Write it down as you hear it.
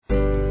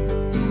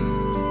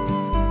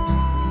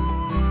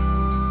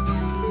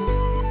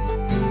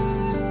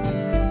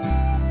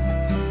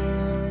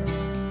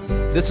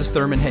this is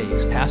Thurman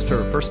Hayes, pastor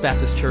of First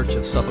Baptist Church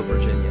of Suffolk,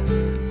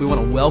 Virginia. We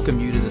want to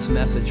welcome you to this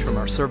message from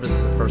our services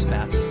at First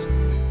Baptist.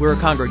 We're a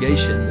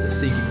congregation that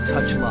is seeking to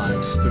touch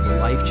lives through the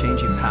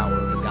life-changing power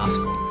of the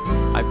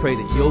gospel. I pray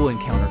that you'll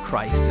encounter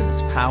Christ in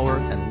His power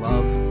and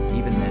love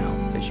even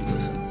now as you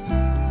listen.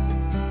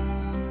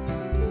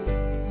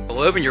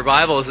 Well, open your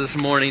Bibles this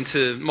morning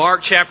to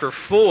Mark chapter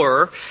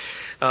 4.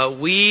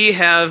 We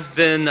have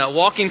been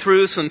walking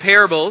through some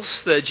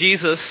parables that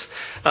Jesus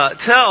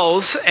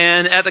tells,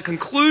 and at the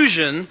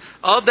conclusion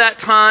of that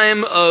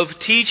time of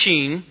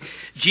teaching,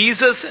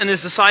 Jesus and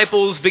His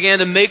disciples began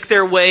to make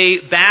their way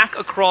back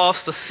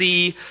across the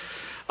Sea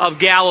of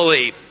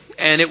Galilee.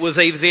 And it was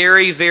a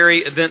very,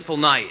 very eventful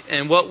night.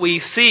 And what we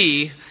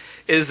see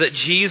is that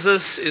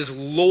Jesus is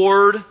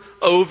Lord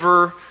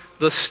over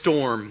the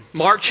storm.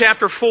 Mark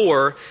chapter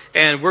 4,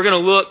 and we're going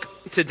to look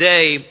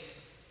today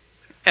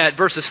at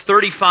verses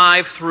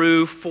 35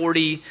 through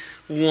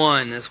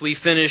 41 as we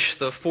finish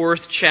the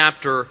fourth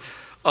chapter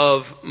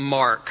of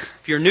Mark.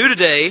 If you're new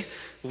today,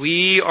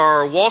 we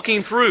are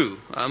walking through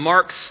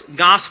Mark's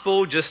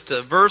gospel just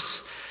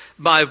verse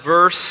by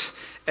verse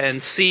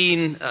and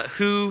seeing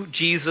who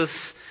Jesus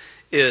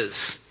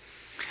is.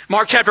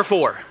 Mark chapter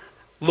 4,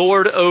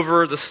 Lord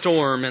over the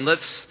storm. And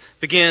let's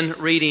begin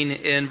reading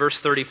in verse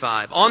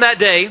 35. On that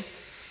day,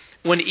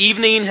 when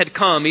evening had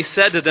come, He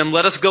said to them,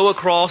 "Let us go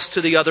across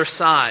to the other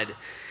side."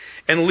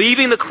 And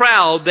leaving the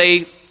crowd,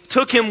 they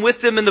took Him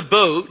with them in the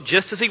boat,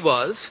 just as He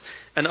was,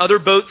 and other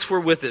boats were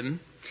with Him.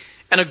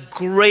 And a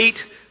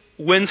great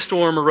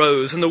windstorm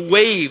arose, and the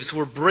waves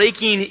were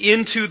breaking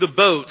into the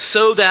boat,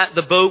 so that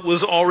the boat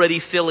was already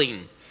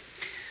filling.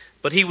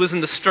 But He was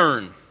in the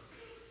stern,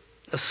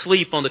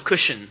 asleep on the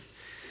cushion.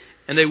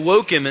 And they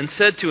woke Him and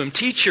said to Him,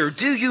 "Teacher,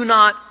 do you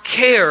not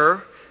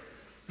care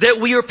that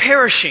we are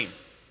perishing?"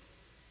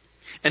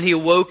 And He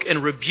awoke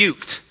and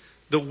rebuked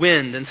the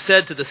wind and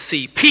said to the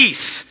sea,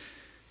 "Peace,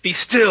 be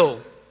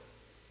still."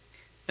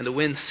 And the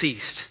wind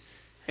ceased,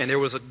 and there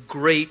was a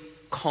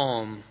great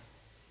calm.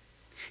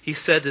 He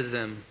said to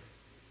them,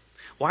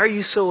 "Why are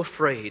you so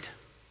afraid?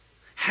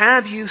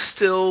 Have you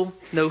still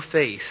no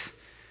faith?"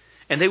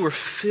 And they were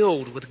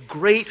filled with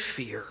great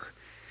fear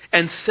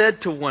and said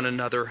to one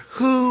another,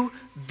 "Who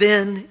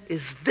then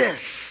is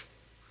this,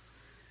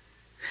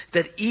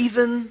 that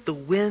even the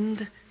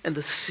wind and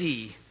the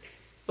sea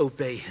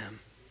obey Him?"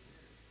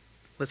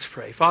 Let's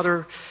pray.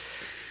 Father,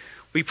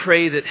 we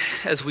pray that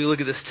as we look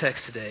at this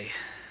text today,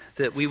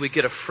 that we would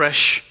get a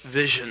fresh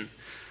vision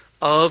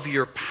of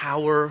Your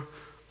power,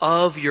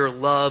 of Your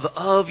love,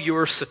 of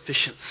Your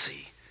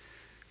sufficiency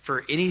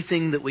for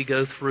anything that we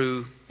go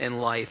through in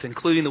life,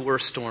 including the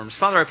worst storms.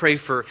 Father, I pray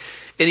for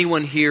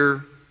anyone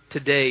here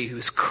today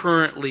who's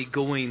currently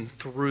going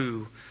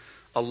through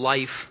a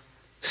life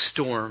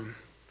storm.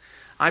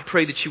 I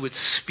pray that You would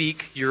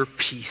speak Your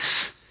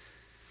peace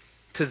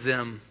to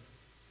them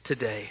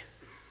today,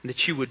 and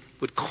that You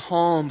would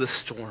calm the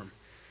storm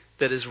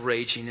that is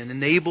raging and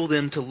enable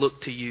them to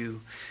look to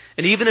You.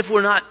 And even if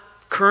we're not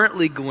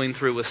currently going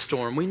through a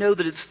storm, we know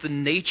that it's the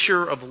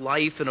nature of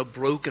life in a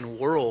broken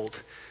world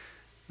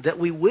that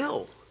we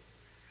will.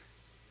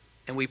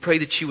 And we pray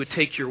that You would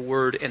take Your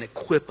word and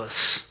equip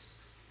us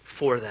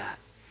for that.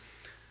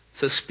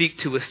 So speak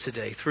to us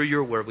today through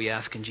Your word, we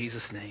ask in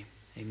Jesus' name.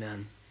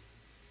 Amen.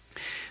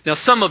 Now,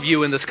 some of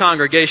you in this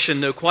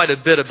congregation know quite a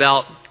bit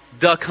about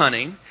duck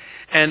hunting.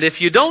 And if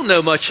you don't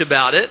know much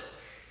about it,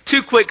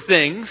 two quick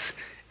things.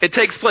 It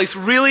takes place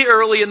really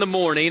early in the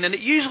morning, and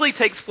it usually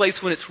takes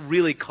place when it's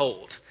really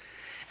cold.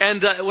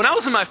 And when I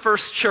was in my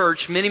first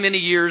church many, many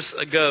years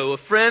ago, a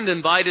friend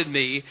invited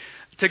me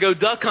to go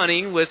duck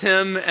hunting with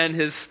him and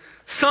his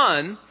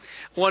son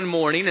one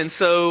morning. And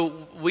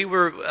so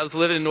I was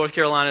living in North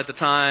Carolina at the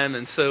time,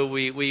 and so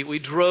we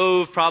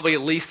drove probably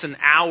at least an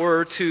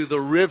hour to the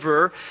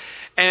river.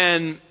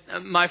 And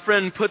my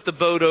friend put the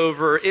boat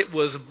over. It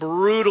was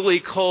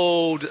brutally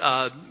cold,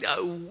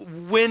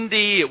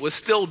 windy. It was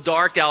still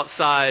dark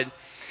outside.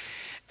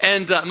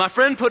 And my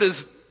friend put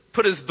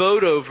his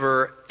boat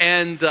over,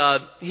 and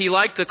he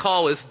liked to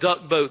call his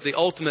duck boat the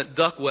ultimate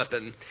duck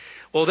weapon.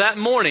 Well, that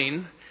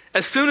morning,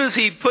 as soon as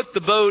he put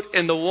the boat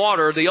in the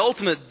water, the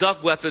ultimate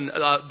duck weapon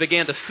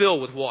began to fill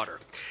with water.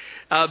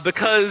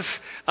 Because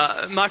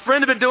my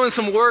friend had been doing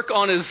some work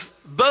on his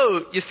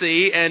boat, you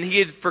see, and he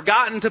had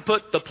forgotten to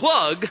put the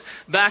plug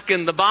back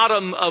in the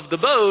bottom of the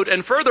boat,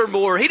 and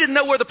furthermore, he didn't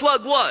know where the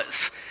plug was.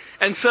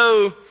 And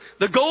so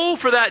the goal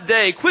for that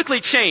day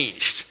quickly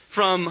changed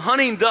from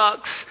hunting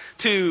ducks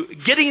to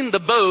getting the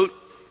boat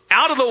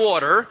out of the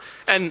water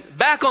and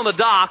back on the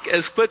dock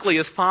as quickly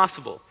as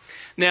possible.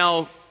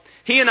 Now,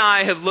 he and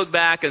I have looked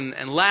back and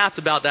laughed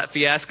about that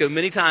fiasco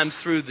many times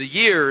through the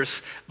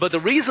years, but the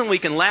reason we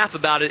can laugh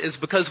about it is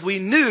because we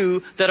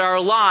knew that our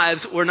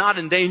lives were not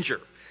in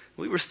danger.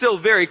 We were still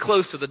very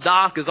close to the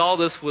dock as all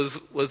this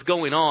was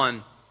going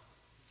on.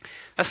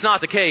 That's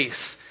not the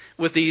case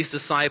with these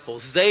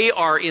disciples. They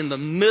are in the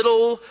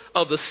middle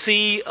of the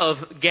Sea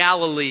of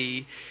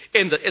Galilee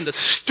in the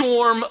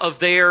storm of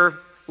their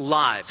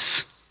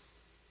lives.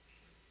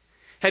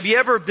 Have you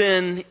ever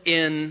been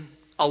in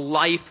a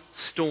life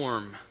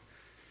storm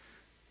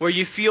where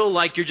you feel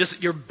like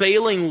you're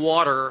bailing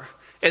water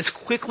as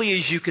quickly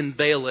as you can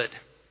bail it,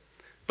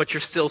 but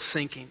you're still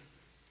sinking.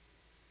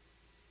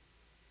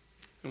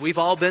 We've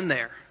all been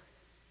there.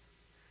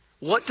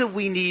 What do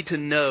we need to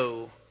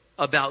know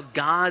about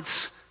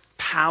God's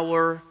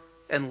power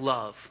and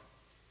love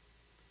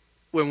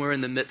when we're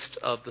in the midst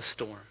of the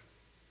storm?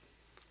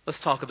 Let's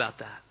talk about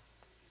that.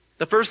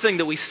 The first thing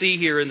that we see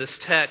here in this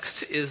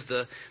text is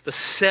the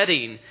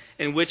setting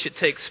in which it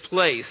takes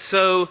place.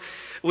 So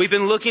we've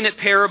been looking at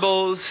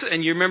parables,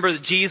 and you remember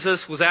that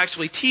Jesus was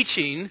actually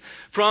teaching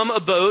from a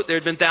boat. There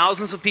had been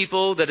thousands of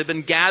people that had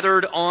been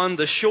gathered on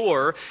the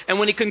shore. And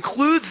when he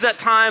concludes that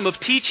time of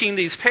teaching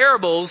these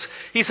parables,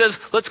 he says,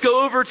 let's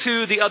go over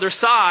to the other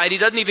side. He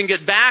doesn't even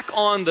get back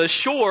on the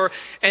shore.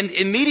 And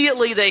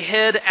immediately they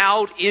head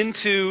out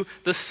into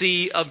the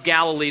Sea of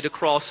Galilee to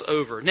cross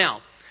over.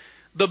 Now,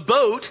 the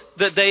boat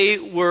that they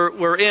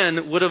were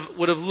in would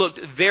have looked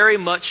very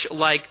much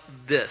like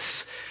this.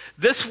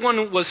 This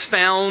one was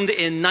found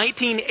in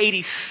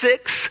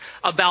 1986,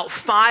 about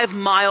 5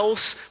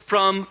 miles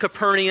from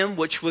Capernaum,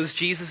 which was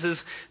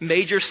Jesus'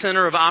 major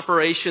center of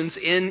operations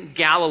in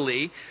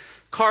Galilee.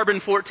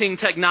 Carbon-14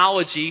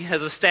 technology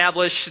has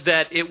established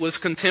that it was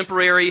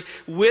contemporary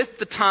with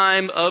the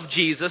time of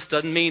Jesus.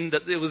 Doesn't mean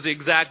that it was the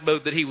exact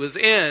boat that he was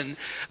in.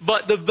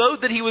 But the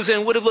boat that he was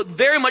in would have looked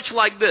very much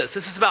like this.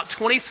 This is about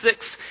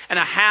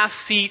 26.5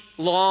 feet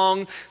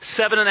long,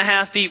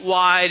 7.5 feet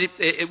wide.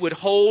 It would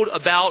hold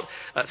about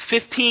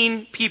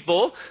 15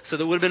 people. So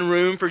there would have been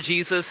room for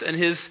Jesus and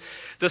his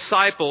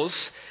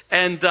disciples.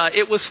 And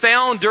it was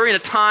found during a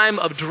time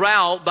of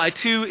drought by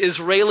 2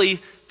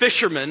 Israeli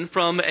fishermen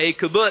from a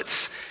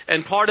kibbutz,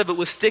 and part of it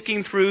was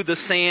sticking through the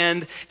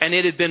sand, and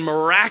it had been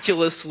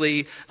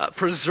miraculously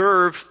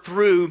preserved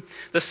through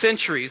the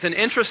centuries. And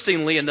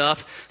interestingly enough,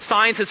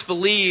 scientists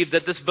believe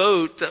that this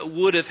boat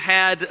would have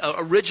had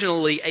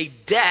originally a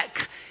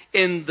deck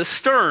in the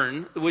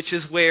stern, which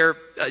is where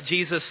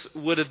Jesus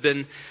would have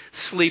been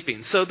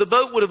sleeping. So the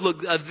boat would have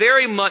looked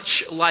very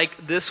much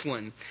like this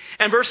one.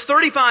 And verse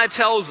 35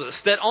 tells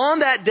us that on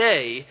that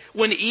day,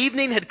 when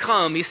evening had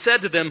come, he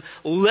said to them,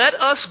 let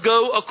us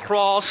go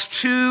across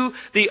to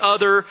the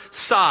other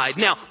side.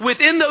 Now,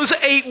 within those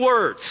 8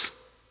 words,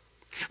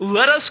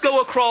 let us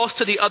go across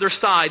to the other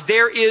side,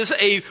 there is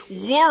a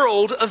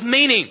world of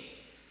meaning.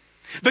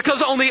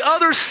 Because on the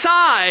other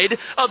side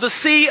of the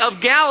Sea of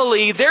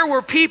Galilee, there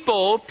were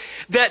people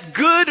that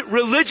good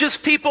religious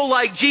people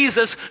like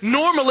Jesus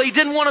normally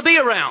didn't want to be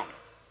around.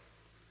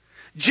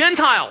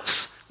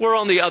 Gentiles were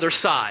on the other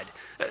side.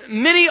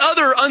 Many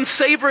other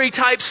unsavory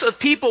types of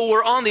people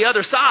were on the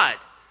other side.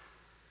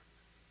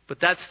 But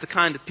that's the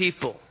kind of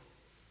people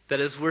that,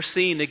 as we're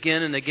seeing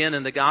again and again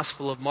in the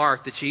Gospel of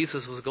Mark, that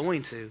Jesus was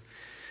going to.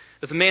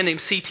 There's a man named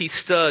C.T.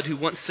 Studd who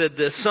once said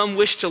this: some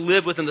wish to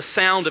live within the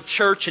sound of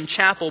church and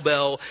chapel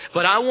bell,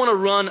 but I want to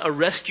run a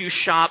rescue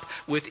shop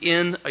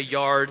within a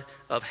yard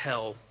of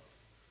hell.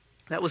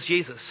 That was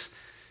Jesus.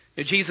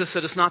 And Jesus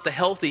said it's not the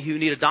healthy who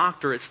need a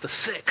doctor, it's the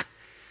sick.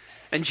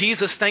 And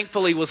Jesus,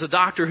 thankfully, was a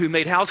doctor who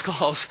made house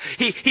calls.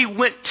 He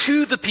went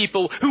to the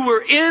people who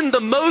were in the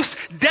most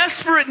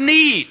desperate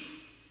need.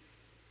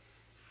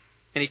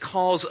 And he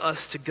calls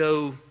us to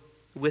go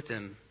with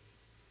him.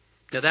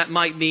 Now, that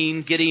might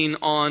mean getting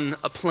on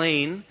a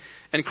plane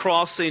and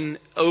crossing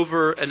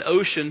over an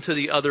ocean to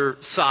the other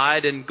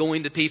side and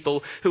going to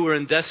people who are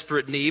in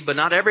desperate need, but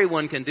not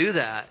everyone can do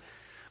that.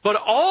 But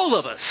all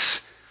of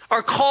us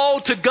are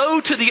called to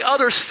go to the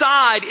other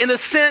side in the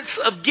sense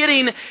of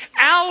getting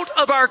out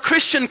of our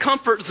Christian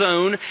comfort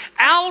zone,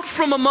 out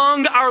from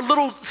among our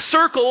little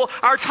circle,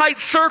 our tight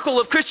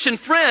circle of Christian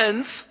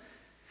friends,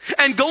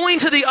 and going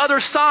to the other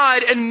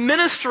side and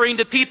ministering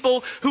to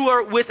people who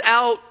are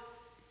without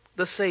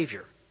the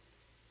Savior.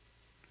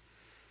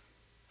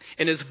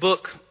 In his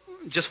book,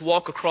 Just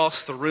Walk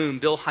Across the Room,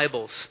 Bill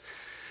Hybels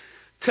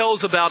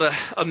tells about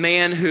a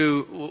man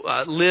who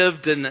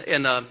lived in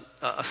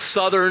a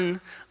southern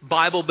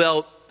Bible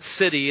Belt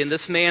city, and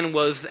this man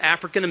was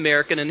African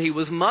American and he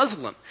was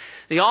Muslim.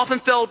 He often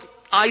felt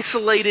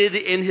isolated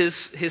in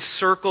his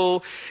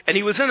circle, and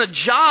he was in a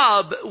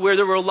job where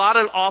there were a lot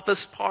of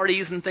office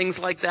parties and things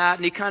like that,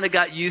 and he kind of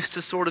got used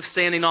to sort of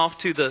standing off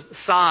to the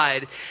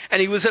side.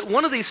 And he was at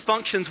one of these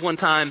functions one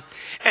time,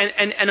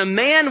 and a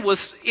man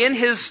was in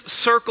his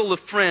circle of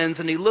friends,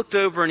 and he looked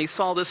over and he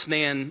saw this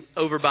man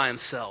over by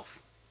himself.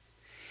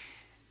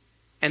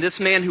 And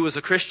this man, who was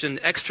a Christian,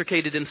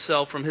 extricated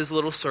himself from his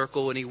little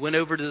circle, and he went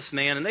over to this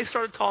man, and they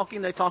started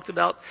talking. They talked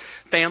about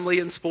family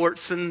and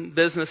sports and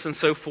business and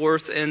so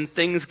forth, and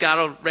things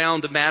got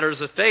around to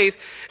matters of faith,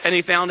 and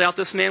he found out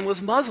this man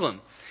was Muslim.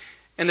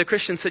 And the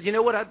Christian said, you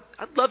know what, I'd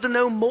love to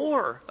know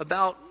more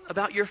about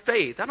your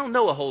faith. I don't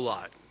know a whole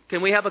lot.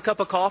 Can we have a cup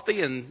of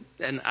coffee? And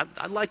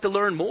I'd like to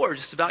learn more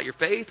just about your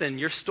faith and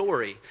your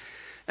story.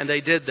 And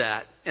they did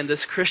that, and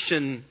this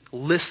Christian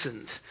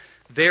listened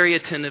very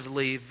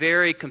attentively,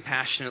 very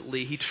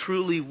compassionately. He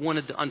truly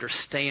wanted to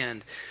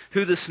understand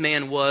who this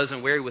man was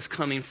and where he was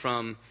coming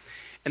from.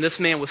 And this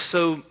man was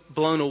so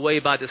blown away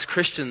by this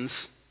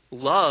Christian's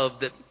love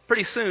that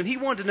pretty soon he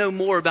wanted to know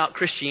more about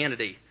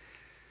Christianity.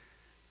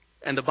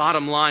 And the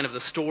bottom line of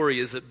the story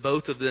is that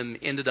both of them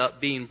ended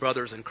up being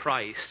brothers in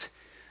Christ.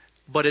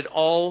 But it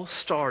all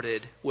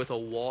started with a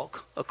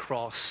walk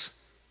across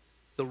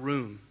the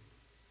room.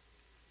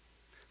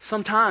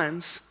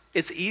 Sometimes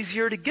it's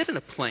easier to get in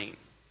a plane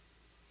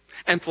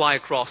and fly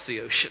across the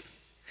ocean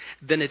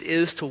than it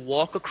is to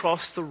walk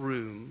across the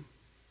room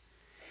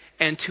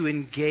and to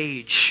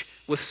engage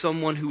with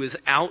someone who is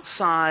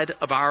outside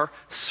of our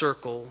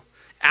circle,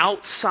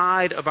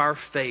 outside of our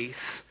faith,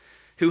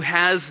 who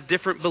has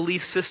different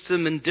belief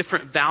system and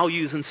different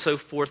values and so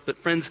forth. But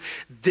friends,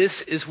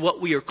 this is what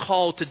we are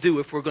called to do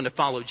if we're going to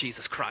follow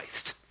Jesus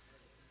Christ.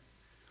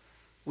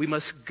 We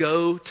must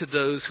go to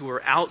those who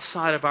are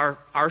outside of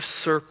our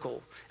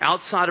circle,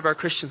 outside of our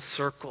Christian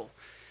circle,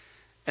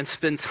 and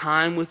spend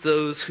time with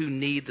those who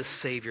need the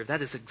Savior.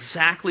 That is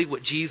exactly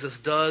what Jesus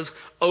does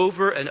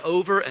over and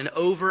over and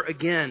over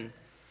again.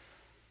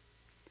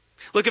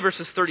 Look at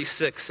verses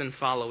 36 and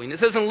following. It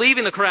says, "In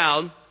leaving the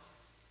crowd,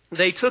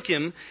 they took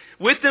him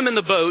with them in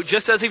the boat,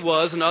 just as he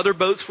was, and other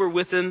boats were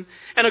with him.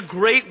 And a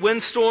great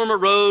windstorm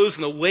arose,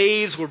 and the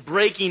waves were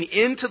breaking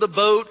into the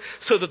boat,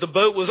 so that the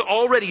boat was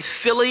already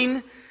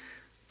filling.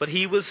 But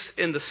he was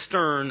in the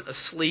stern,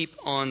 asleep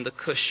on the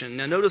cushion."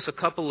 Now notice a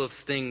couple of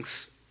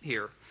things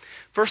here.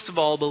 First of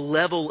all, the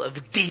level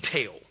of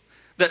detail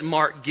that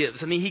Mark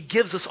gives. I mean, he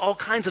gives us all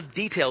kinds of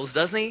details,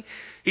 doesn't he?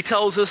 He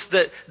tells us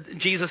that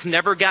Jesus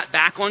never got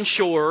back on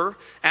shore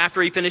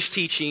after he finished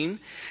teaching.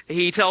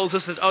 He tells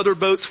us that other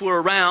boats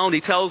were around.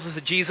 He tells us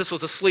that Jesus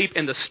was asleep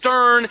in the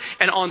stern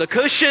and on the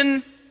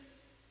cushion.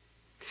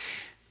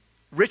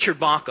 Richard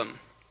Bauckham,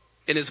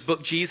 in his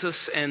book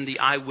Jesus and the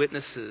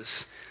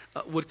Eyewitnesses,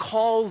 would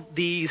call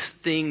these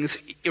things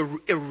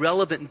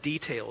irrelevant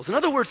details. In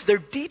other words, they're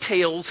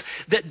details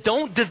that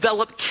don't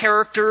develop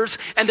characters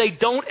and they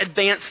don't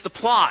advance the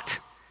plot.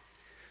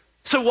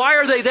 So why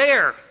are they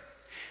there?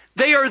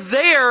 They are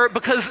there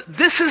because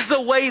this is the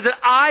way that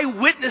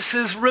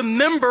eyewitnesses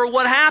remember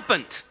what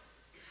happened.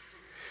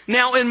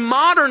 Now, in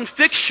modern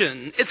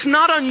fiction, it's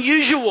not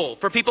unusual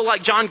for people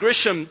like John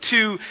Grisham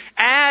to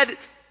add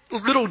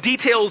little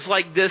details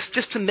like this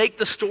just to make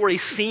the story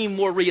seem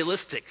more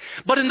realistic.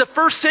 But in the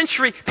first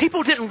century,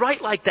 people didn't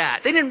write like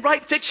that. They didn't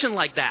write fiction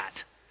like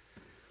that.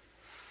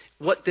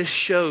 What this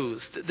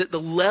shows, that the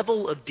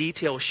level of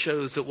detail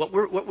shows that what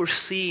we're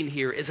seeing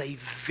here is a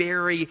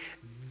very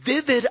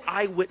vivid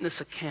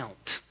eyewitness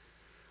account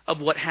of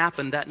what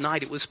happened that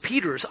night. It was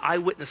Peter's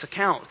eyewitness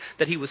account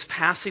that he was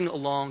passing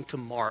along to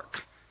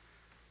Mark,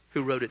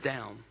 who wrote it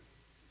down.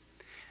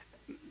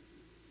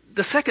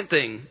 The second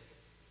thing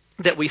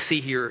that we see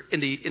here in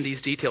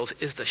these details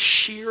is the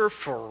sheer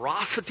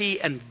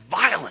ferocity and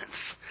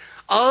violence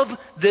of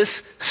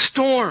this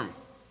storm.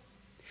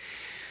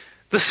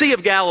 The Sea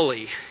of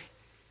Galilee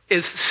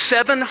is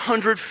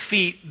 700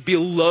 feet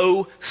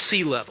below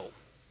sea level.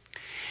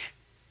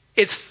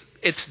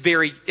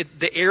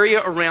 The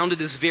area around it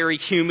is very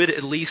humid,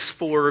 at least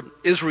for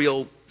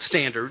Israel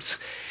standards.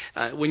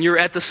 When you're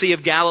at the Sea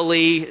of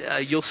Galilee,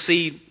 you'll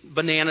see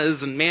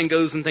bananas and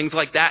mangoes and things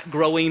like that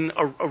growing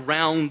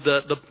around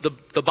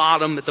the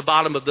bottom, at the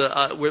bottom of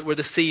the where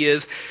the sea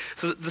is.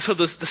 So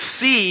the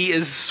sea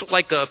is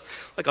like a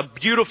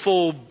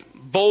beautiful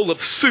bowl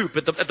of soup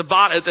at the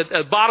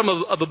bottom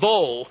of the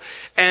bowl,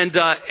 and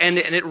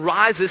it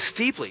rises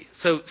steeply.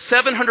 So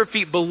 700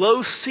 feet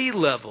below sea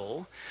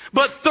level,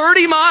 but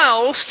 30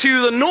 miles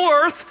to the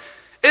north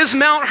is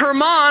Mount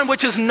Hermon,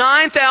 which is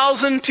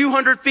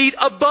 9,200 feet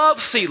above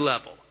sea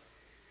level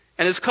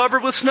and is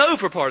covered with snow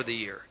for part of the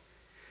year.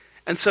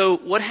 And so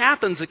what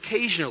happens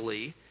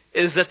occasionally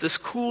is that this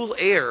cool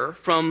air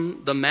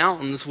from the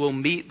mountains will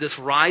meet this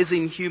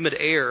rising humid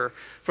air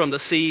from the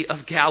Sea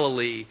of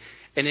Galilee,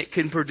 and it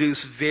can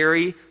produce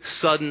very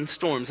sudden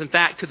storms. In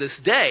fact, to this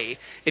day,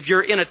 if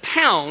you're in a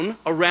town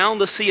around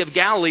the Sea of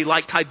Galilee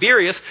like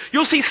Tiberias,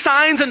 you'll see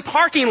signs in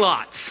parking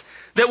lots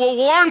that will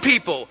warn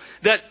people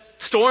that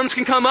storms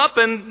can come up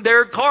and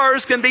their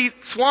cars can be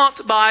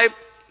swamped by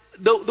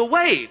the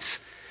waves.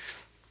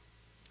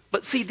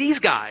 But see, these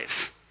guys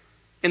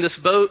in this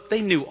boat,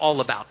 they knew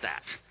all about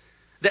that.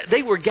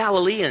 They were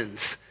Galileans.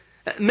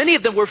 Many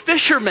of them were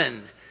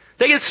fishermen.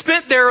 They had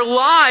spent their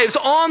lives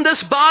on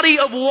this body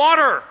of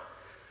water.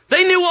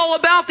 They knew all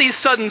about these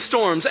sudden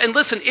storms. And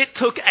listen, it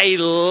took a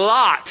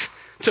lot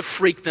to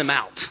freak them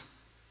out.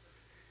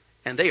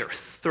 And they are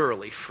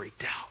thoroughly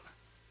freaked out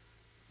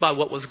by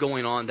what was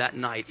going on that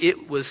night.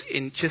 It was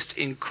just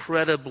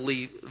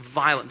incredibly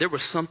violent. There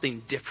was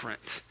something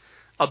different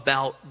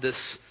about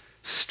this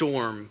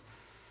storm.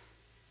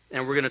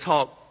 And we're going to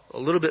talk a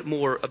little bit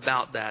more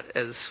about that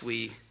as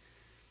we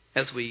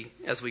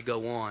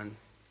go on.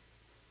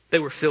 They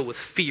were filled with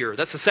fear.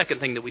 That's the second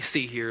thing that we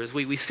see here, is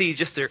we see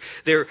just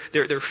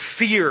their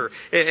fear.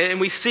 And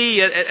we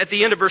see at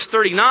the end of verse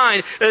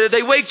 39,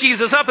 they wake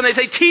Jesus up and they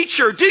say,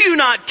 "Teacher, do you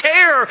not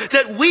care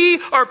that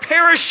we are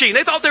perishing?"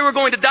 They thought they were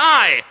going to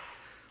die.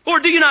 "Or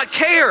do you not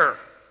care?"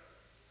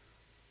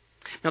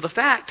 Now the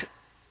fact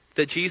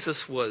that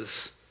Jesus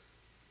was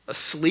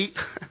asleep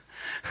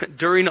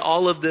during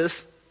all of this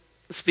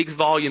speaks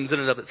volumes in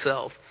and of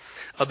itself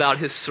about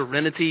his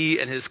serenity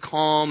and his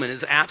calm and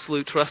his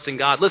absolute trust in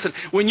God. Listen,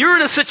 when you're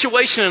in a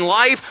situation in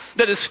life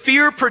that is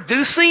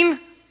fear-producing,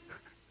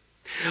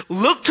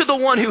 look to the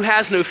one who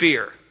has no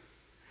fear.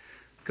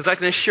 Because I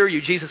can assure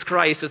you, Jesus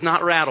Christ is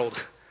not rattled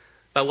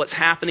by what's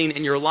happening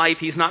in your life.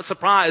 He's not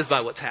surprised by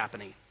what's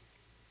happening.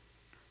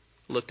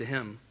 Look to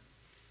him.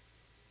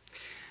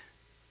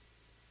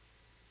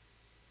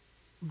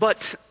 But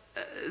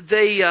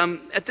they,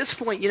 at this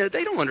point,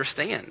 they don't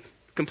understand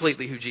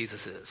completely who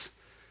Jesus is.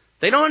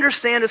 They don't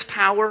understand his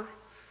power.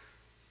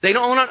 They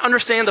don't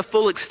understand the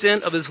full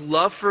extent of his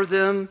love for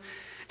them.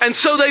 And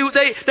so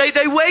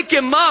they wake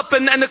him up,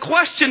 and the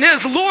question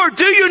is, Lord,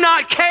 do you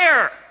not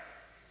care?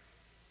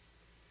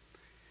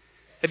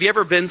 Have you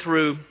ever been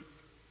through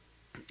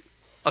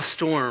a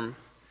storm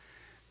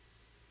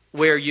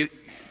where you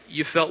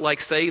felt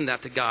like saying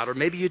that to God, or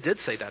maybe you did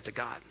say that to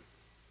God?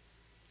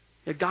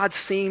 God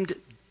seemed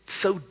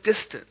so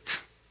distant.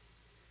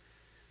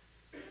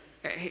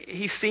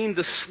 He seemed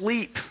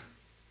asleep.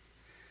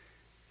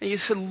 And you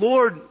said,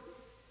 Lord,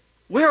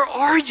 where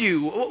are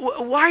you?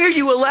 Why are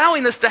you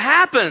allowing this to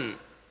happen?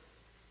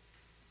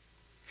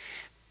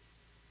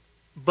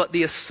 But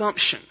the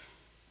assumption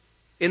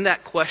in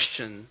that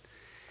question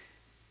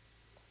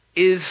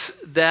is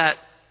that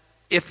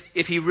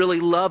if he really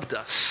loved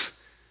us,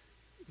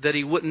 that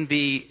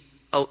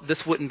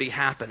this wouldn't be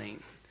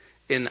happening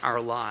in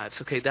our lives.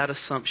 Okay, that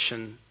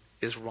assumption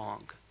is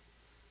wrong.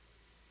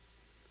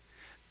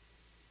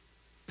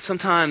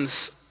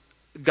 Sometimes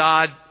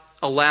God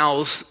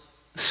allows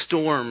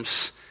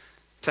storms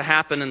to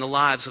happen in the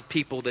lives of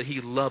people that he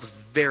loves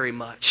very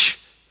much,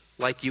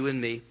 like you and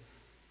me,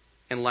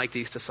 and like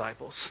these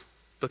disciples,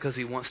 because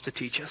he wants to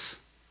teach us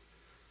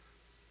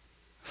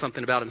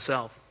something about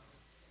himself.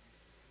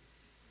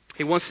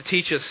 He wants to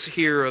teach us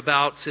here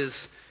about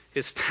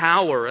his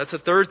power. That's the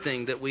third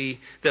thing that we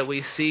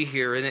see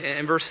here.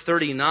 In verse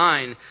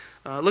 39,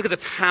 look at the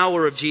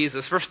power of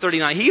Jesus. Verse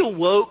 39, he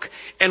awoke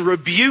and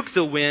rebuked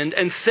the wind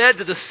and said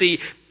to the sea,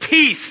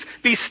 "Peace,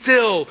 be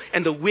still."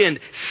 And the wind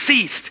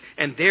ceased,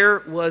 and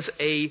there was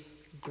a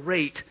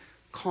great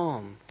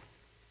calm.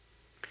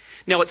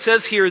 Now it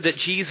says here that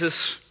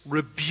Jesus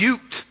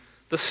rebuked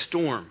the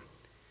storm.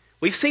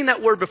 We've seen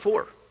that word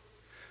before.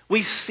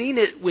 We've seen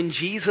it when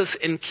Jesus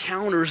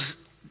encounters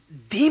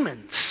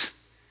demons.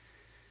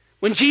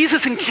 When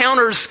Jesus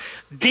encounters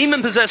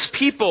demon-possessed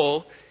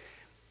people,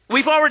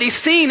 we've already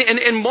seen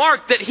in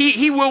Mark that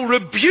he will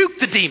rebuke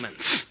the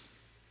demons.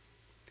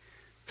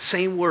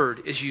 Same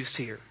word is used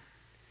here.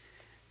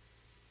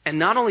 And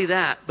not only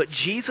that, but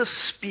Jesus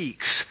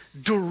speaks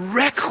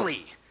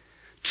directly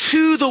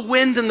to the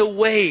wind and the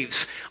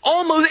waves,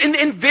 almost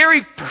in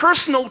very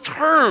personal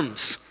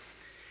terms.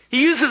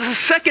 He uses a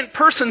second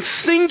person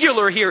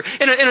singular here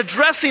in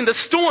addressing the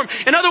storm.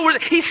 In other words,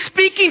 he's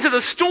speaking to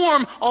the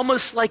storm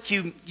almost like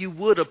you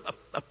would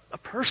a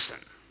person.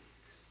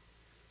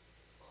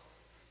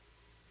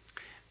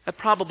 That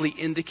probably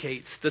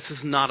indicates this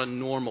is not a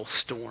normal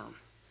storm.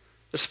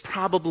 There's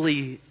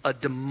probably a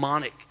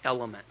demonic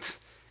element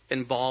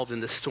involved in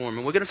this storm.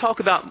 And we're going to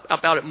talk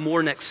about it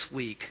more next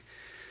week.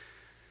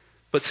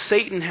 But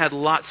Satan had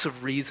lots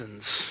of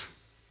reasons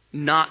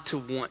not to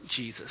want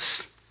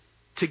Jesus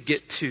to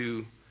get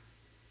to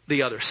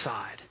the other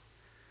side.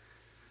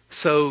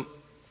 So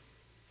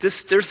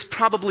there's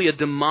probably a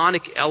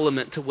demonic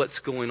element to what's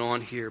going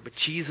on here, but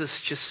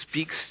Jesus just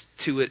speaks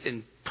to it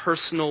in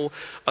personal,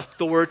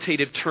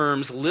 authoritative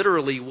terms.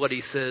 Literally what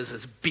he says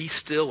is, be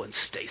still and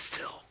stay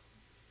still.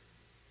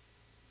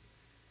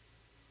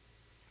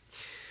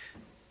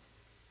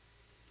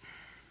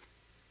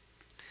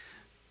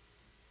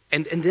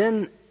 And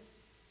then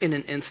in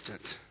an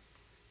instant,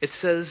 it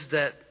says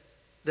that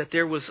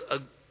there was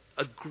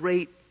a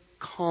great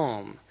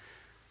calm.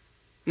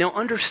 Now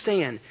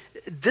understand,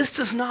 this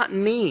does not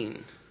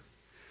mean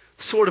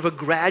sort of a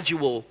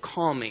gradual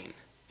calming.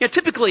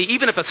 Typically,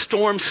 even if a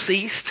storm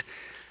ceased,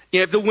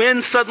 if the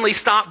wind suddenly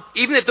stopped,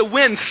 even if the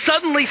wind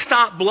suddenly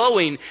stopped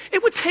blowing,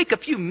 it would take a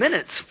few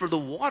minutes for the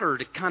water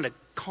to kind of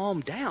calm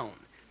down.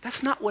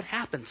 That's not what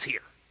happens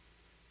here.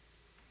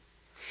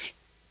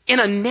 In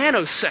a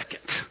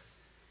nanosecond,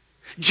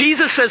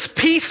 Jesus says,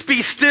 "Peace,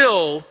 be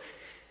still."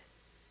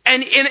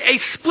 And in a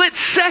split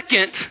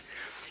second,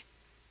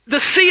 the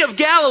Sea of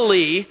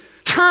Galilee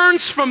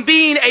turns from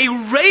being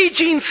a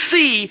raging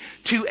sea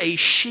to a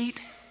sheet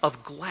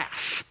of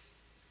glass.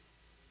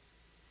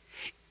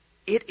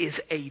 It is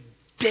a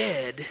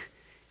dead,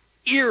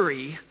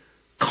 eerie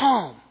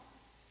calm.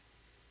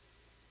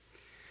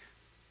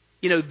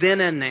 Then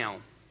and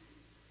now,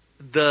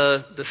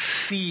 the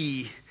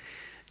sea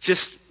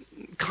just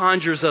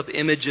conjures up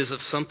images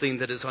of something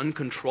that is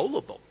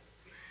uncontrollable.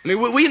 I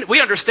mean,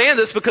 we understand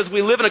this because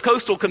we live in a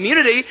coastal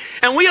community,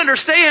 and we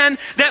understand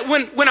that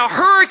when a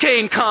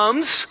hurricane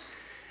comes,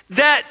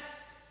 that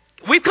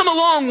we've come a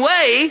long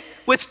way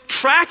with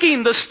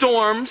tracking the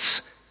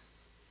storms,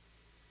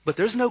 but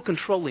there's no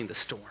controlling the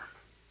storm.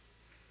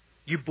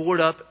 You board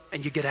up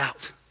and you get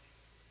out.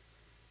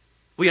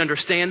 We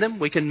understand them.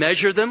 We can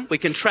measure them. We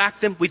can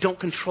track them. We don't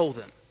control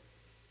them.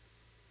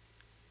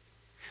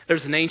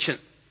 There's an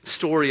ancient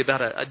story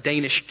about a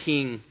Danish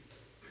king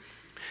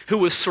who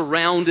was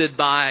surrounded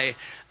by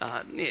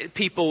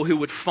people who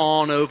would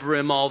fawn over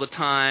him all the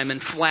time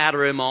and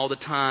flatter him all the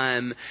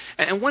time.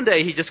 And one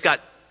day he just got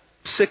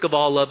sick of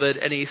all of it,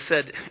 and he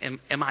said,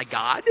 am I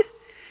God?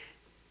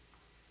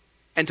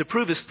 And to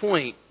prove his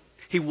point,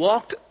 he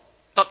walked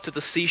up to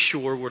the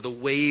seashore where the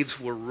waves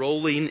were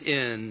rolling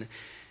in,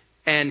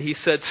 and he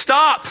said,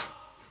 "Stop!"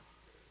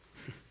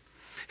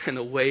 And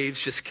the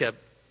waves just kept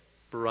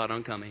right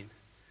on coming.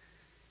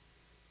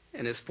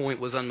 And his point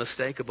was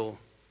unmistakable.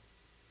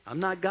 I'm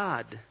not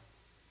God.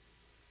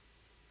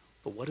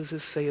 But what does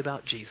this say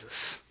about Jesus?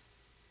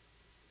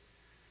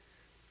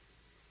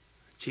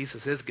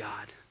 Jesus is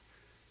God.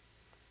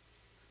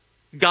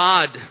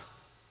 God,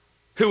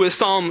 who, as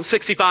Psalm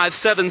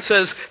 65:7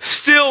 says,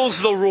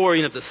 stills the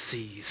roaring of the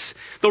seas,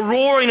 the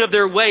roaring of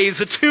their waves,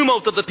 the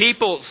tumult of the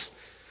peoples.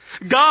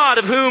 God,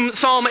 of whom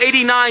Psalm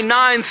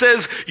 89:9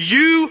 says,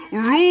 you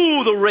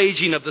rule the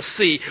raging of the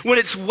sea. When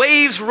its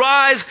waves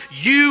rise,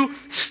 you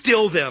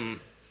still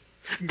them.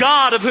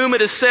 God, of whom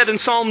it is said in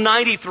Psalm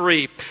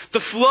 93, the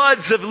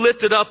floods have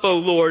lifted up, O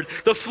Lord.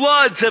 The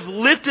floods have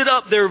lifted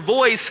up their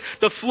voice.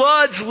 The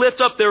floods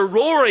lift up their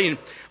roaring.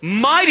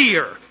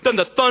 Mightier than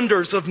the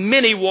thunders of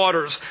many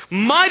waters.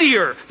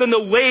 Mightier than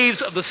the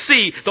waves of the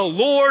sea. The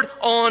Lord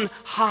on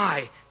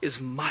high is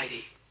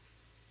mighty.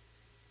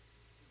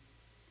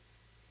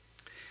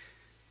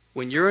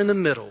 When you're in the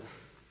middle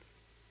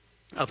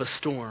of a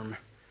storm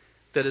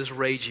that is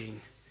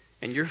raging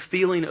and you're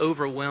feeling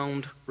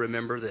overwhelmed,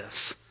 remember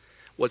this.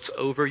 What's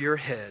over your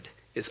head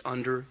is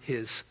under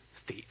His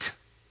feet.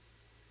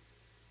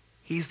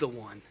 He's the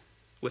one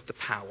with the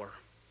power.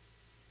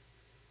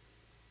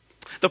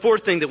 The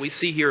fourth thing that we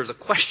see here is a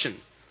question.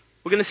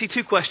 We're going to see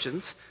two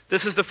questions.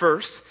 This is the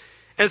first.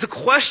 And it's a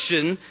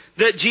question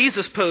that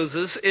Jesus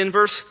poses in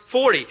verse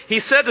 40. He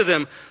said to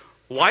them,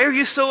 "Why are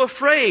you so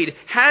afraid?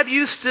 Have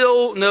you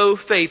still no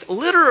faith?"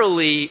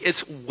 Literally,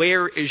 it's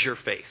where is your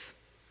faith?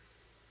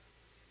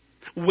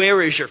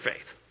 Where is your faith?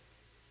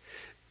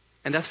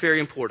 And that's very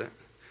important.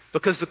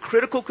 Because the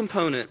critical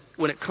component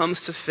when it comes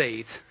to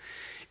faith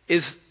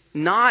is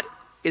not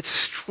its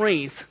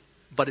strength,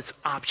 but its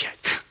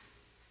object.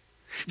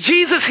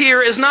 Jesus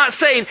here is not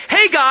saying,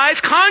 "Hey guys,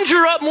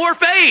 conjure up more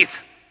faith."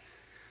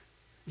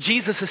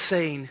 Jesus is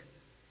saying,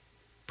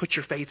 "Put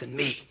your faith in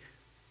me.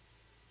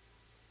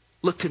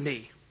 Look to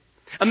me."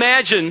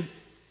 Imagine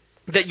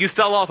that you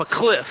fell off a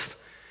cliff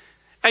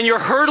and you're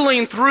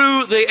hurtling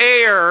through the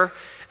air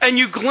and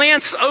you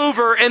glance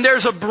over and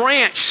there's a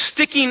branch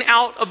sticking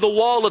out of the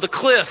wall of the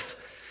cliff.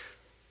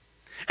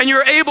 And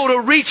you're able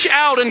to reach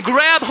out and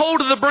grab hold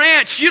of the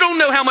branch. You don't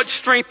know how much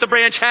strength the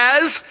branch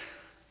has.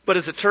 But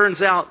as it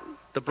turns out,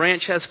 the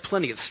branch has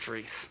plenty of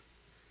strength.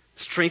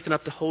 Strength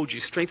enough to hold you,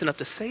 strength enough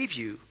to save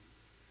you.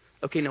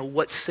 Okay, now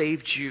what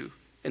saved you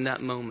in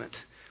that moment?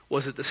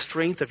 Was it the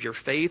strength of your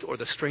faith or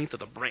the strength of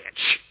the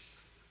branch?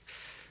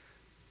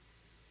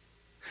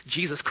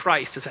 Jesus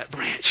Christ is that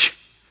branch.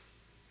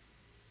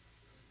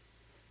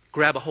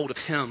 Grab a hold of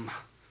Him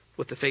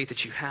with the faith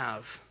that you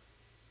have.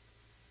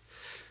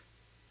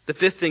 The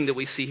fifth thing that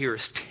we see here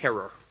is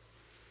terror.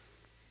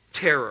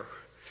 Terror.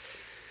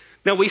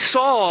 Now we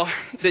saw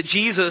that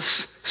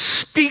Jesus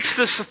speaks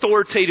this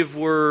authoritative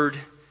word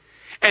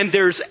and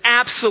there's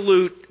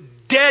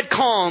absolute dead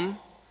calm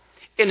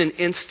in an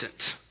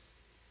instant.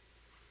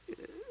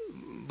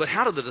 But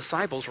how do the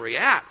disciples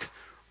react?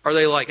 Are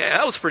they like, "Hey,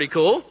 that was pretty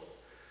cool"?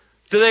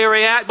 Do they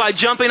react by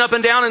jumping up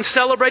and down and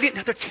celebrating?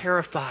 No, they're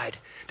terrified.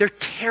 They're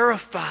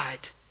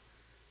terrified.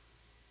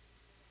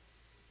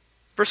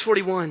 Verse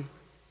 41.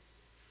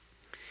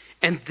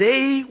 And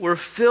they were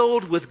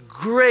filled with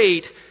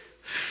great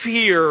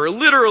fear.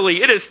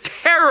 Literally, it is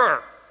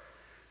terror.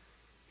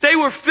 They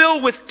were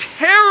filled with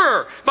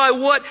terror by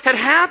what had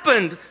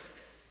happened.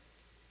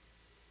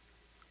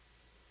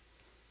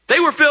 They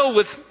were filled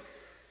with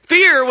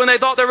fear when they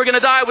thought they were going to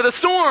die in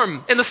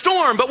the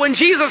storm. But when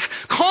Jesus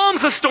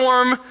calms the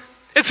storm,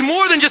 it's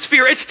more than just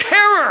fear, it's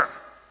terror.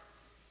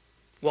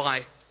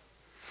 Why?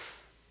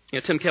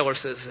 Tim Keller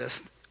says this.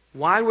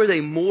 Why were they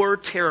more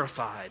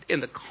terrified in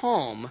the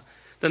calm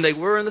than they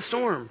were in the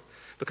storm?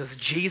 Because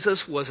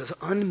Jesus was as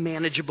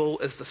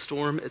unmanageable as the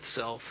storm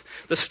itself.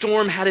 The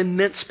storm had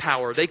immense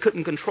power. They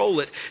couldn't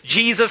control it.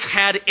 Jesus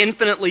had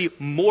infinitely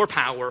more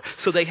power,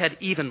 so they had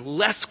even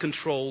less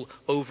control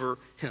over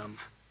Him.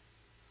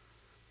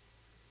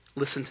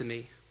 Listen to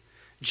me.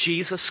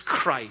 Jesus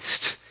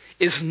Christ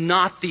is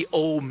not the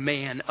old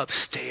man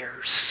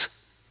upstairs.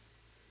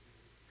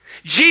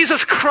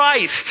 Jesus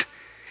Christ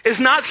is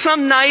not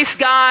some nice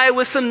guy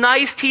with some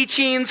nice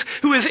teachings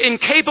who is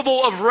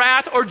incapable of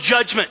wrath or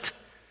judgment.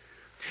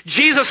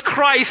 Jesus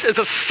Christ is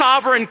a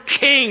sovereign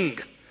king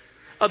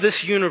of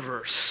this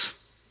universe.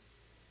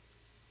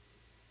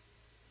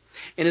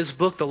 In his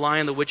book, The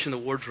Lion, the Witch, and the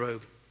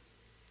Wardrobe,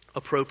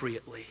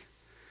 appropriately,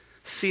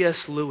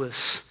 C.S.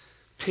 Lewis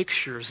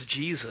pictures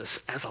Jesus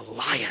as a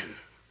lion,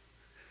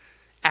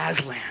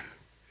 Aslan.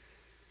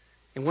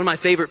 And one of my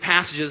favorite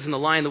passages in The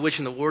Lion, the Witch,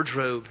 and the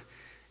Wardrobe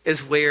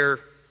is where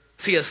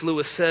C.S.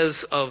 Lewis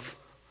says of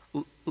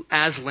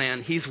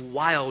Aslan, he's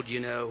wild,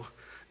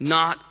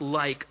 not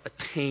like a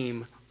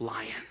tame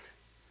lion.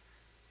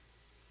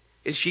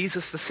 Is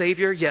Jesus the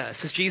Savior?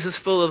 Yes. Is Jesus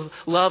full of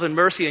love and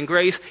mercy and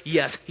grace?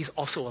 Yes. He's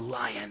also a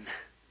lion.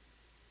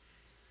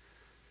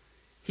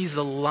 He's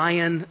the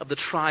Lion of the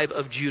tribe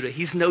of Judah.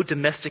 He's no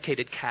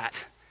domesticated cat.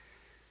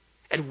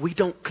 And we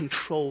don't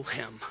control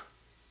him.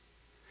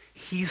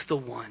 He's the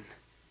one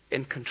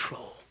in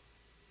control.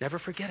 Never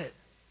forget it.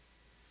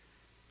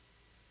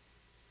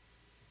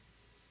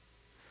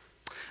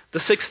 The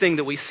sixth thing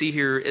that we see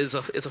here is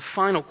a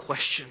final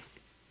question.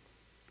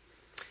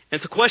 And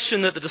it's a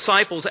question that the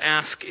disciples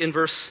ask in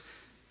verse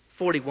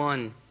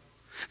 41.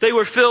 They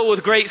were filled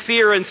with great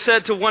fear and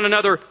said to one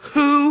another,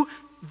 "Who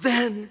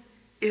then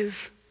is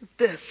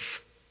this,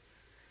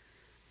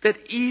 that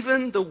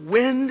even the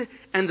wind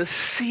and the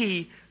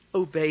sea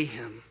obey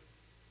him?"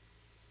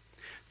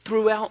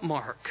 Throughout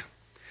Mark,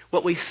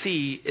 what we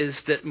see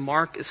is that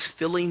Mark is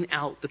filling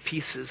out the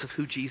pieces of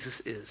who Jesus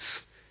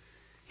is.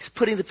 He's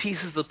putting the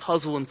pieces of the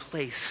puzzle in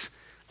place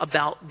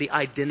about the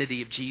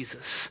identity of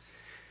Jesus.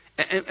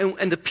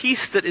 And the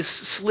piece that is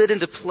slid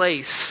into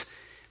place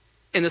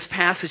in this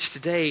passage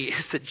today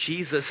is that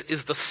Jesus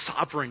is the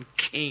sovereign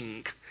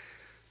king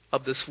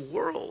of this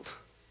world.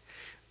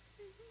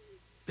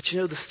 But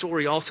the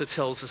story also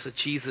tells us that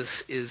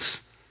Jesus is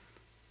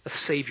a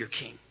Savior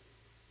King.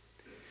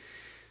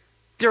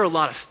 There are a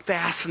lot of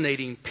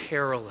fascinating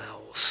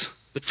parallels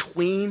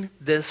between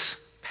this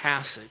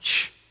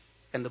passage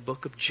and the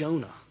book of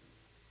Jonah.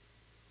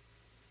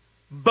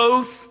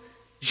 Both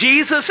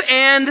Jesus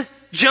and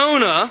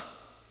Jonah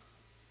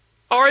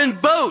are in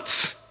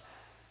boats.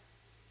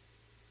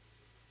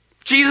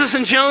 Jesus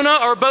and Jonah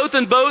are both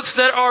in boats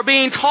that are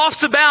being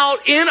tossed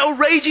about in a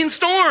raging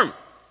storm.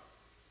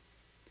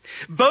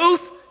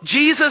 Both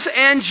Jesus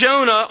and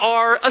Jonah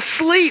are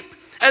asleep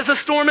as the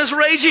storm is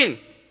raging.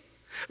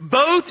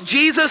 Both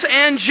Jesus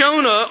and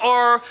Jonah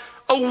are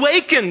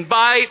awakened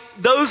by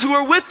those who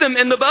are with them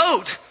in the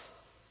boat.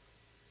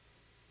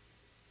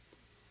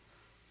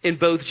 In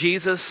both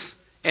Jesus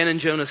and in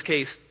Jonah's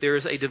case, there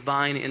is a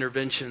divine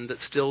intervention that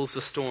stills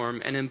the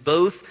storm. And in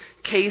both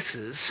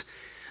cases,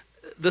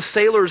 the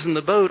sailors in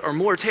the boat are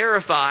more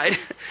terrified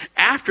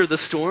after the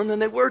storm than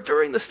they were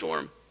during the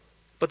storm.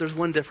 But there's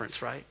one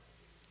difference, right?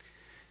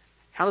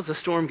 How does the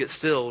storm get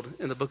stilled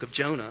in the book of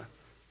Jonah?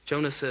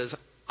 Jonah says,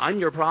 "I'm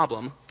your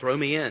problem, throw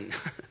me in."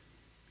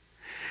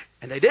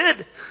 And they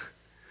did.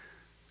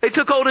 They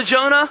took hold of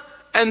Jonah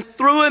and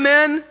threw him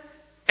in,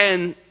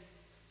 and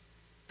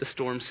the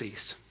storm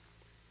ceased.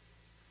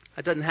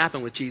 That doesn't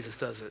happen with Jesus,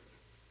 does it?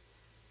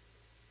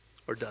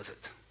 Or does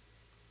it?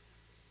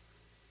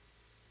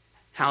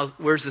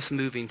 Where's this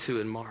moving to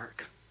in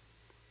Mark?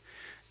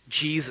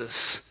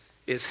 Jesus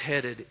is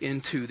headed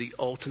into the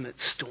ultimate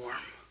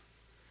storm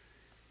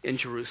in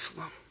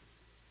Jerusalem.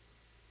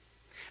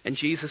 And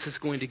Jesus is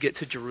going to get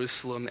to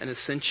Jerusalem, and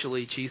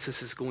essentially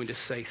Jesus is going to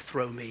say,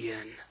 "Throw me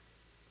in."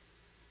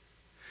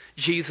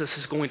 Jesus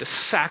is going to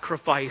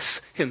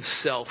sacrifice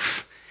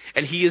himself,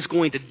 and he is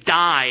going to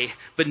die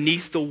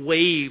beneath the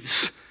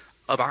waves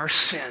of our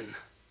sin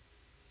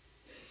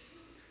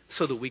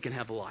so that we can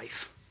have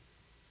life.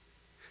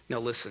 Now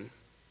listen,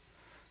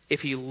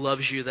 if he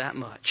loves you that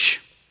much,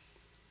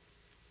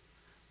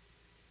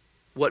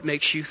 what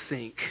makes you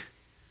think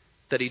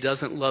that he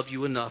doesn't love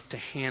you enough to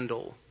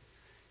handle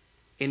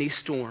any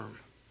storm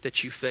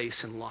that you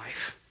face in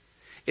life?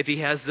 If he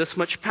has this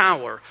much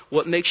power,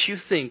 what makes you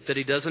think that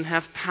he doesn't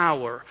have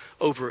power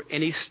over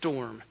any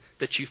storm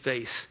that you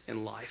face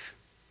in life?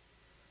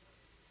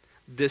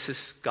 This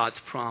is God's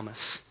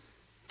promise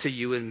to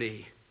you and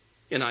me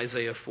in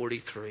Isaiah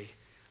 43.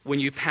 "When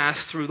you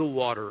pass through the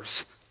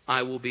waters,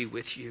 I will be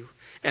with you,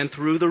 and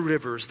through the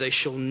rivers they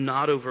shall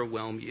not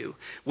overwhelm you.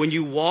 When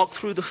you walk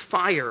through the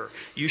fire,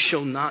 you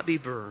shall not be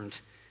burned,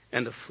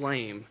 and the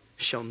flame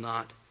shall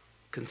not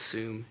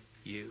consume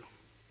you."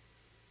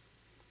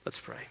 Let's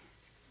pray.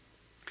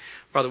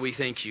 Father, we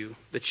thank you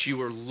that you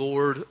are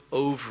Lord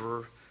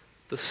over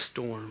the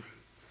storm.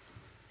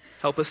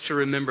 Help us to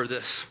remember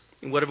this.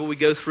 And whatever we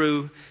go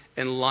through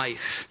in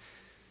life,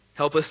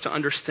 help us to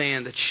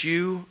understand that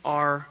you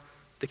are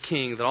the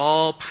King, that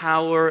all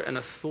power and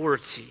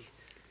authority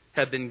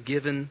have been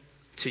given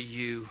to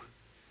you,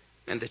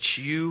 and that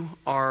you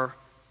are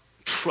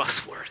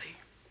trustworthy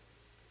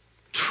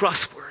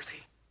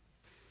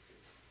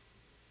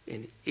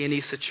in any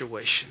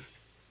situation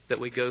that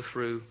we go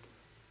through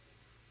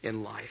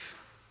in life.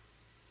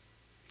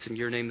 It's in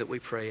your name that we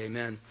pray,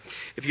 amen.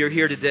 If you're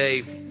here today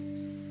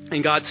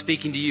and God's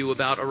speaking to you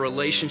about a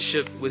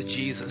relationship with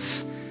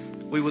Jesus,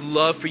 we would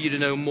love for you to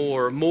know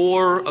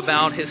more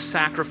about his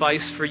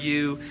sacrifice for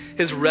you,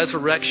 his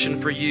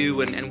resurrection for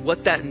you, and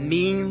what that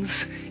means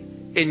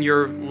in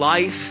your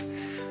life.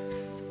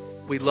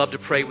 We'd love to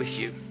pray with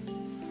you.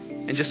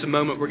 In just a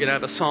moment, we're going to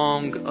have a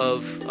song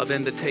of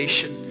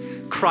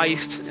invitation.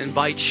 Christ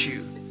invites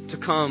you to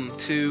come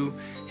to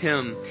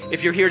him.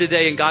 If you're here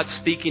today and God's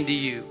speaking to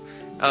you,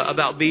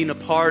 about being a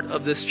part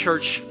of this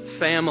church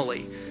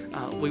family,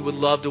 we would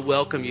love to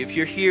welcome you. If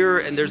you're here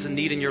and there's a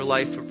need in your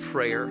life for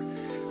prayer,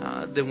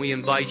 then we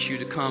invite you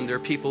to come. There are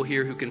people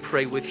here who can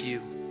pray with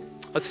you.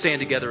 Let's stand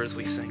together as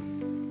we sing.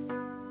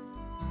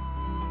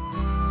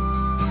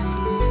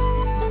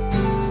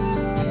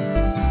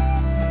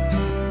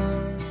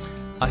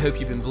 I hope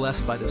you've been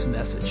blessed by this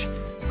message.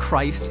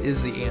 Christ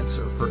is the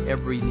answer for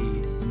every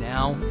need,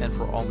 now and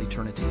for all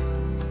eternity.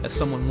 As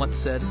someone once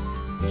said,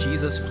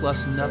 Jesus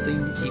plus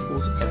nothing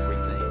equals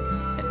everything,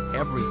 and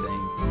everything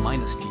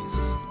minus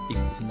Jesus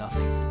equals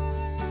nothing.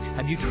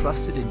 Have you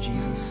trusted in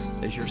Jesus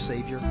as your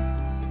Savior?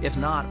 If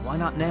not, why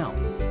not now?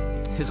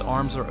 His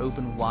arms are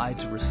open wide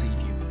to receive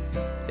you.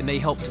 It may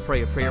help to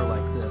pray a prayer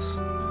like this.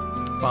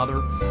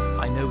 Father,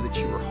 I know that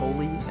you are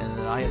holy and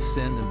that I have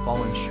sinned and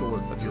fallen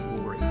short of your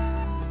glory.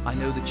 I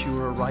know that you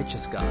are a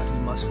righteous God who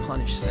must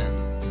punish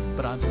sin,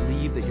 but I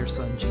believe that your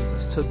Son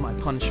Jesus took my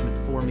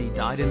punishment for me,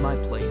 died in my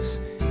place,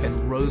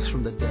 and rose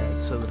from the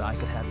dead so that I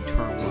could have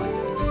eternal life.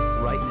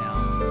 Right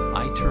now,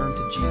 I turn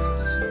to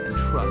Jesus and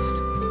trust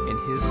in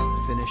his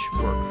finished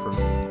work for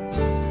me.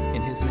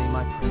 In his name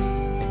I pray.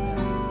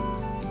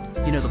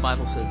 Amen. You know, the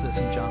Bible says this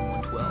in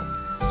John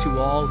 1:12. To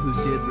all who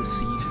did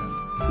receive him,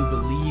 who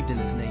believed in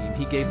his name,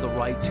 he gave the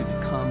right to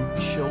become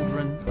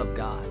children of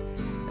God.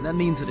 And that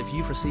means that if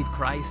you've received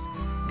Christ,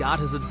 God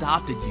has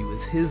adopted you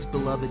as his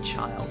beloved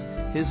child,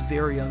 his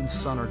very own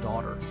son or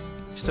daughter.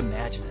 Just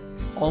imagine it.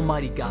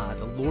 Almighty God,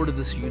 the Lord of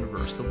this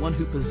universe, the one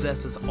who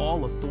possesses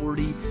all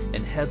authority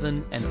in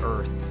heaven and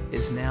earth,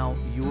 is now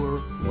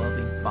your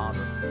loving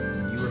Father,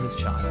 and you are his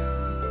child.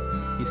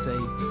 You say,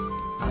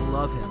 I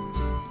love him.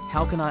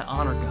 How can I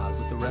honor God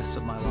with the rest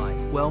of my life?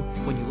 Well,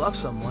 when you love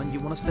someone, you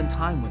want to spend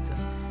time with them.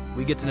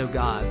 We get to know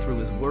God through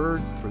his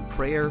word, through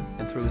prayer,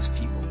 and through his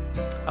people.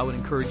 I would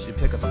encourage you to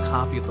pick up a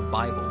copy of the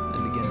Bible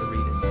and begin to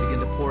read it.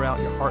 Begin to pour out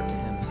your heart to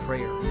him in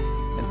prayer.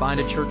 And find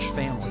a church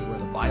family where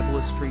the Bible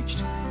is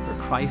preached, where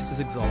Christ is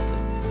exalted,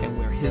 and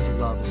where his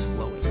love is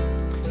flowing.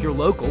 If you're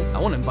local, I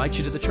want to invite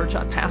you to the church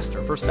I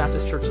pastor, First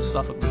Baptist Church of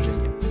Suffolk,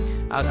 Virginia.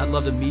 I'd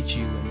love to meet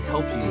you and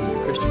help you in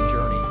your Christian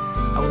journey.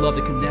 I would love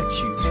to connect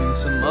you to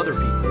some other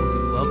people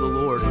who love the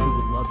Lord and who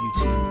would love you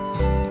too.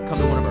 Come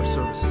to one of our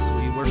services.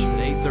 We worship at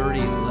 8:30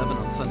 and 11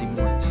 on Sunday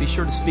mornings. Be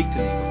sure to speak to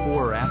me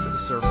before or after the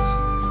service.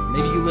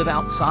 Maybe you live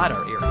outside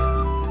our area.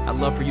 I'd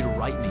love for you to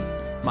write me.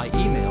 My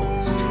email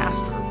is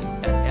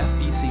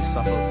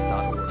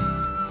pastor@fbcsuffolk.org.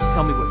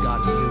 Tell me what God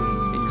is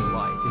doing in your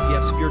life. If you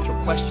have spiritual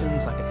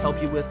questions I can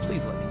help you with,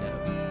 please let me know.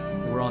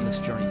 We're on this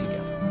journey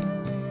together.